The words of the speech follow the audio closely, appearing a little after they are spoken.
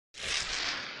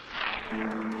Hi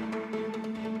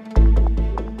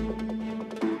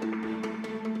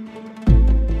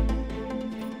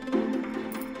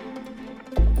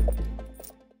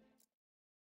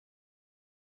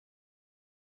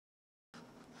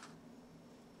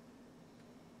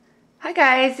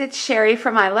guys, it's Sherry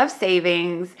from I Love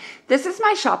Savings. This is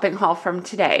my shopping haul from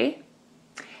today,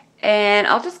 and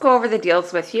I'll just go over the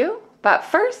deals with you, but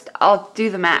first I'll do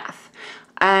the math.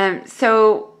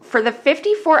 So for the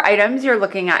 54 items you're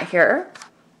looking at here,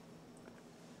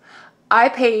 I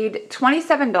paid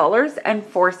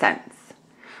 $27.04,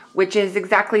 which is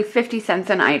exactly 50 cents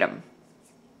an item.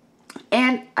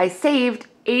 And I saved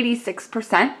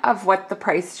 86% of what the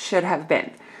price should have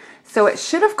been. So it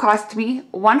should have cost me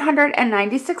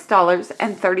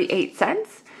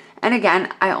 $196.38. And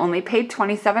again, I only paid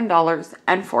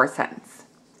 $27.04.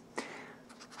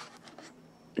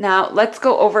 Now let's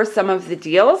go over some of the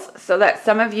deals so that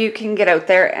some of you can get out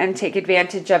there and take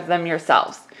advantage of them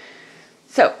yourselves.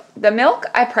 So the milk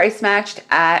I price matched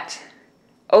at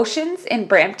Oceans in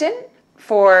Brampton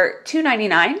for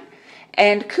 $2.99.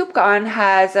 And Coupon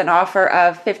has an offer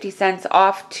of 50 cents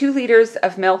off 2 liters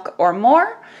of milk or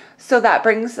more. So that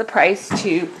brings the price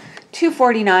to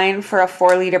 $2.49 for a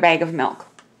 4-liter bag of milk.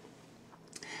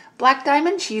 Black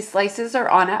Diamond cheese slices are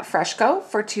on at FreshCo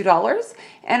for $2.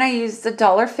 And I used the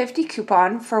 $1.50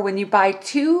 coupon for when you buy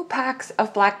 2 packs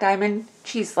of Black Diamond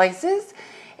cheese slices.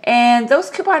 And those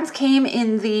coupons came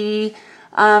in the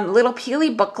little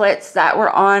peely booklets that were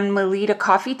on Melita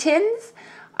coffee tins.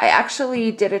 I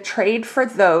actually did a trade for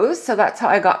those, so that's how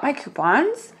I got my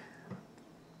coupons.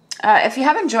 If you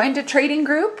haven't joined a trading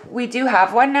group, we do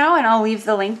have one now, and I'll leave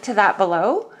the link to that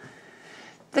below.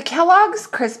 The Kellogg's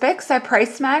Crispix, I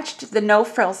price matched the no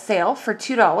frills sale for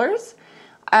 $2.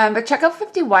 But Checkout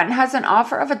 51 has an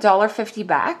offer of $1.50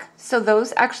 back, so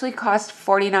those actually cost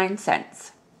 49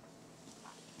 cents.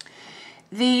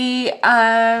 The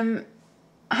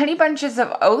Honey Bunches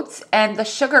of Oats and the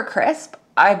Sugar Crisp,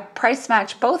 I price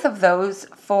matched both of those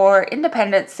for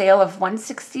independent sale of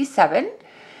 $1.67.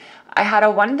 I had a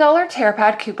 $1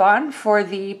 TerraPad coupon for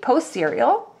the Post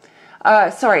cereal.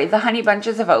 The Honey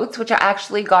Bunches of Oats, which I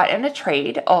actually got in a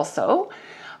trade also.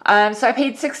 So I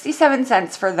paid 67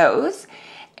 cents for those.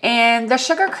 And the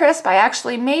Sugar Crisp, I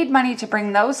actually made money to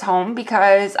bring those home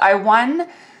because I won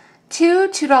 2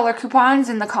 $2 coupons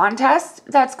in the contest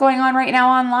that's going on right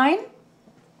now online.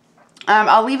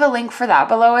 I'll leave a link for that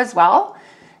below as well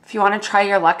if you want to try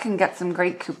your luck and get some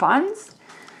great coupons.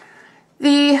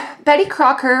 The Betty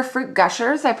Crocker Fruit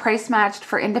Gushers, I price matched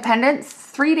for independence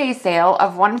 3-day sale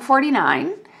of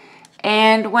 $1.49.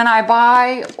 And when I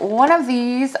buy one of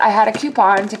these, I had a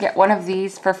coupon to get one of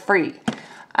these for free.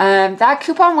 That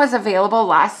coupon was available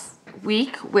last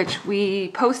week, which we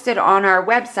posted on our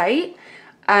website.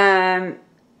 And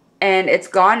it's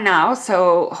gone now,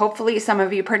 so hopefully some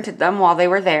of you printed them while they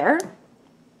were there.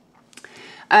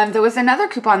 There was another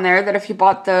coupon there that if you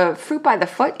bought the Fruit by the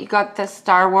Foot, you got the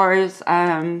Star Wars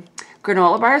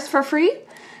granola bars for free.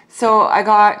 So I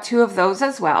got 2 of those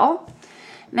as well.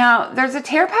 Now, there's a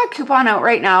TerraPad coupon out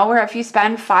right now where if you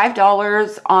spend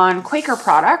 $5 on Quaker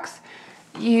products,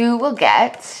 you will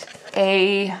get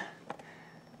a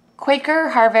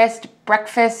Quaker Harvest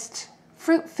Breakfast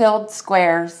Fruit-Filled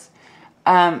Squares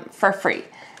for free.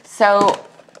 So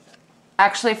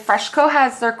actually, FreshCo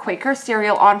has their Quaker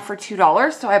cereal on for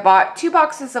 $2. So I bought 2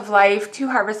 boxes of Life,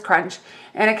 2 Harvest Crunch,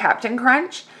 and a Captain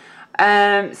Crunch.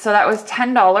 So that was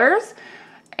 $10.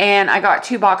 And I got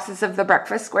 2 boxes of the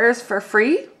breakfast squares for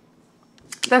free.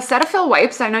 The Cetaphil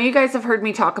wipes, I know you guys have heard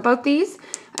me talk about these.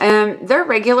 They're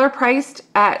regular priced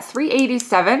at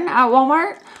 $3.87 at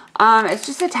Walmart. It's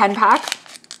just a 10-pack.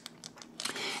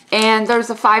 And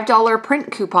there's a $5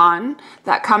 print coupon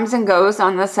that comes and goes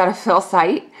on the Cetaphil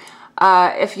site.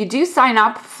 If you do sign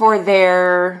up for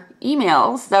their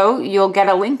emails, though, you'll get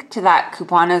a link to that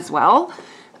coupon as well.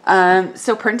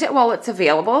 So print it while it's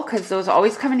available because those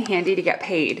always come in handy to get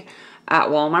paid at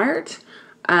Walmart.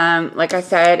 Like I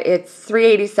said, it's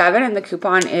 $3.87 and the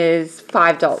coupon is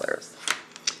 $5.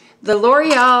 The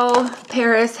L'Oreal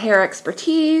Paris Hair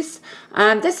Expertise.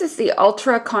 This is the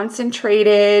Ultra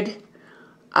Concentrated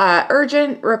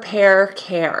Urgent Repair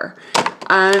Care.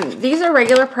 These are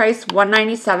regular price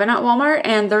 $1.97 at Walmart,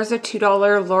 and there's a $2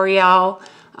 L'Oreal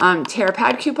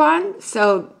TerraPad coupon,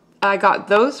 so I got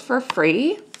those for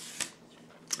free.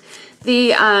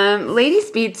 The Lady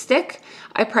Speed Stick,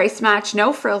 I price matched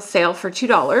no frills sale for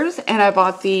 $2, and I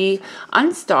bought the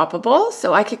Unstoppable,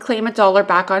 so I could claim $1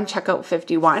 back on checkout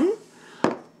 51.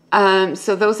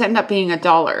 So those end up being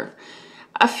 $1.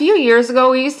 A few years ago,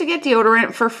 we used to get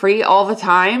deodorant for free all the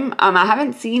time. I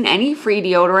haven't seen any free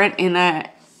deodorant in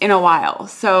in a while.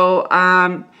 So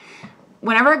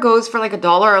whenever it goes for like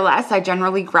 $1 or less, I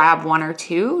generally grab 1 or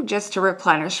 2 just to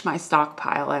replenish my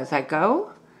stockpile as I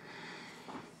go.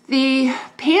 The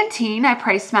Pantene I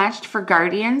price matched for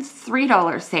Guardian's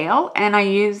 $3 sale, and I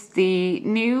used the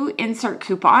new insert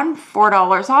coupon,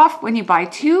 $4 off when you buy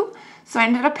 2. So I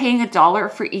ended up paying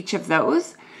 $1 for each of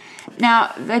those.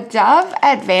 Now the Dove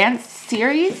Advanced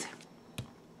series,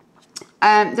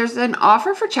 there's an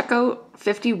offer for checkout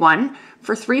 51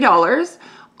 for $3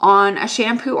 on a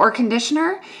shampoo or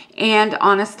conditioner and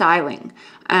on a styling.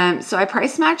 So I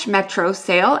price matched Metro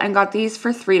sale and got these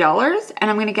for $3, and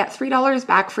I'm going to get $3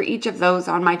 back for each of those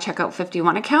on my checkout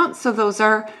 51 account. So those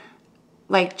are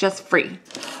like just free.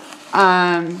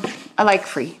 I like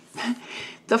free.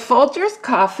 The Folgers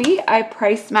coffee, I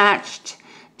price matched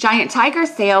Giant Tiger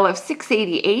sale of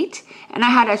 $6.88, and I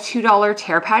had a $2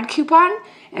 TearPad coupon,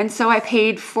 and so I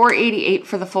paid $4.88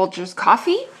 for the Folgers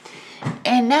coffee.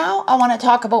 And now I want to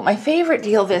talk about my favorite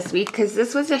deal this week, because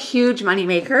this was a huge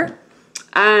moneymaker.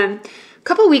 A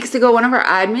couple weeks ago, one of our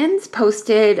admins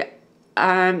posted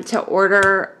to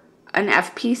order an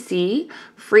FPC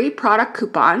free product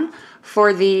coupon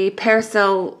for the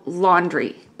Persil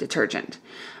laundry detergent.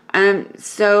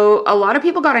 So a lot of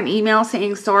people got an email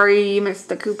saying, sorry, you missed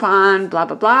the coupon, blah,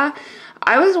 blah, blah.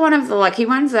 I was one of the lucky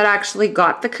ones that actually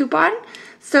got the coupon.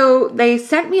 So they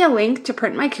sent me a link to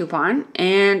print my coupon,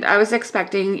 and I was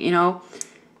expecting, you know,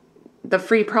 the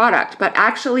free product, but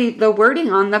actually the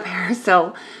wording on the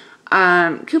Persil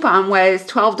coupon was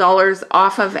 $12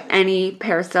 off of any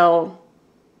Persil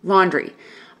laundry.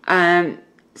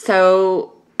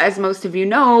 So as most of you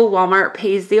know, Walmart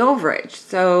pays the overage.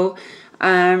 So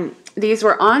these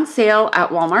were on sale at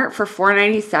Walmart for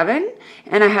 $4.97,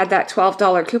 and I had that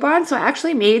 $12 coupon, so I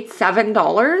actually made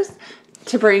 $7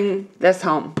 to bring this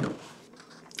home.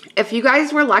 If you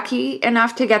guys were lucky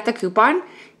enough to get the coupon,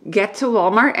 get to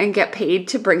Walmart and get paid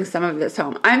to bring some of this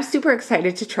home. I'm super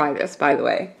excited to try this, by the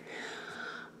way.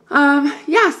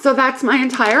 Yeah, so that's my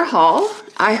entire haul.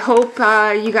 I hope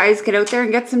you guys get out there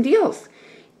and get some deals.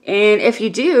 And if you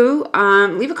do,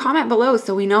 leave a comment below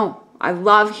so we know. I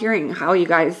love hearing how you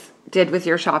guys did with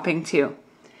your shopping too.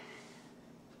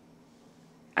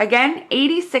 Again,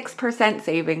 86%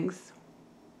 savings.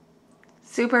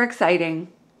 Super exciting.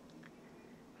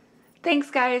 Thanks,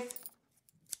 guys.